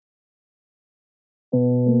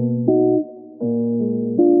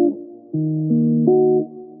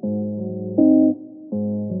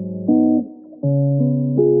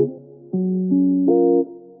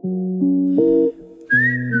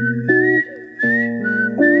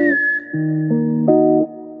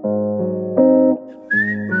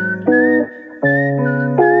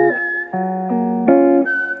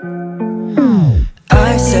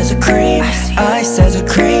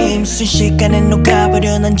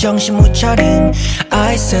정신 못 차림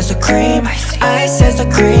Ice as a cream, ice as a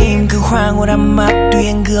cream 그 황홀한 맛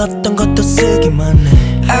뒤엔 그 어떤 것도 쓰기만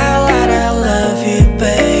해 I love you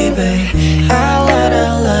baby I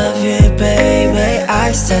love you baby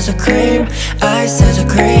Ice as a cream, ice as a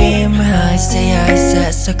cream Ice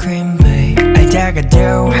as a cream babe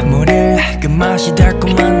알다가도 모를 그 맛이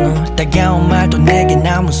달콤한 너 따가운 말도 내겐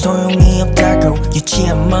아무 소용이 없다고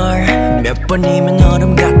유치한 말 몇 번이면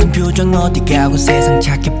얼음 같은 표정 어디 가고 세상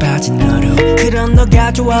착해 빠진 너로 그런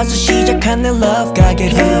너가 좋아서 시작한 내 love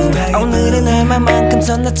가게로 오늘은 얼마만큼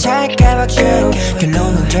섰나 찰까 박수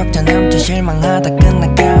결론은 적자 남자 실망하다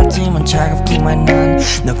끝나가지만 차갑기만 한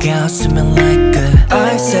너가 없으면 like a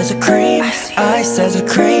ice as a cream ice as a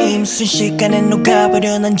cream 순식간에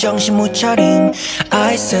녹아버려 난 정신 못 차림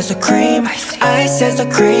Ice as a cream ice as a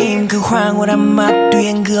cream 그 황홀한 맛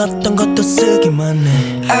뒤엔 그 어떤 것도 쓰기만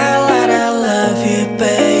해 I love you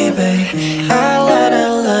baby I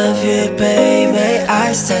love you baby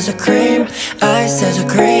Ice as a cream ice as a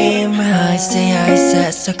cream Ice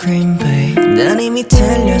as a cream babe 난 이미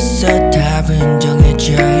틀렸어 답은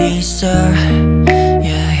정해져 있어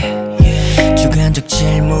주관적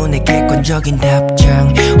질문에 객관적인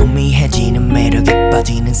답장 오미해지는 매력에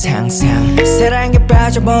빠지는 상상 사랑에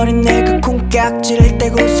빠져버린 내가 콩깍지를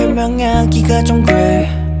떼고 설명하기가 좀 그래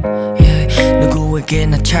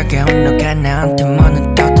누구에게나 차가운 너가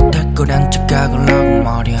나한테만은 따뜻할 거란 착각을 하고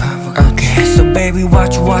말이야 Okay, so baby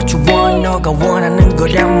what you want 너가 원하는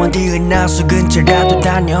거라면 어디에 나서 근처라도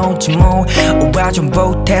다녀오지 뭐 오바 좀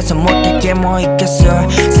보태서 못할 게 뭐 있겠어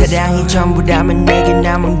사랑이 전부라면 내게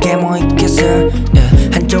남은 게 뭐 있겠어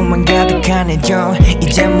한쪽만 가득한 애정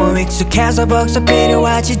이제 뭐 익숙해서 벌써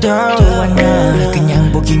필요하지도 않아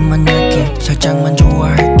그냥 보기만 할게 살짝만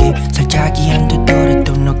좋아할게 살짝이 안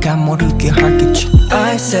되더라도 너가 모르게 할겠지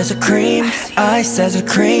Ice as a cream ice as a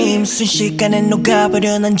cream 순식간에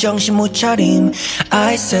녹아버려 난 정신 못 차림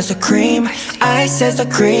Ice as a cream ice as a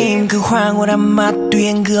cream 그 황홀한 맛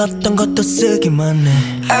뒤엔 그 어떤 것도 쓰기만 해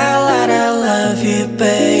I love you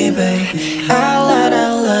baby I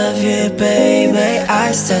love you baby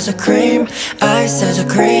Ice as a cream ice as a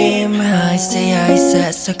cream Ice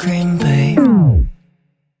as a cream babe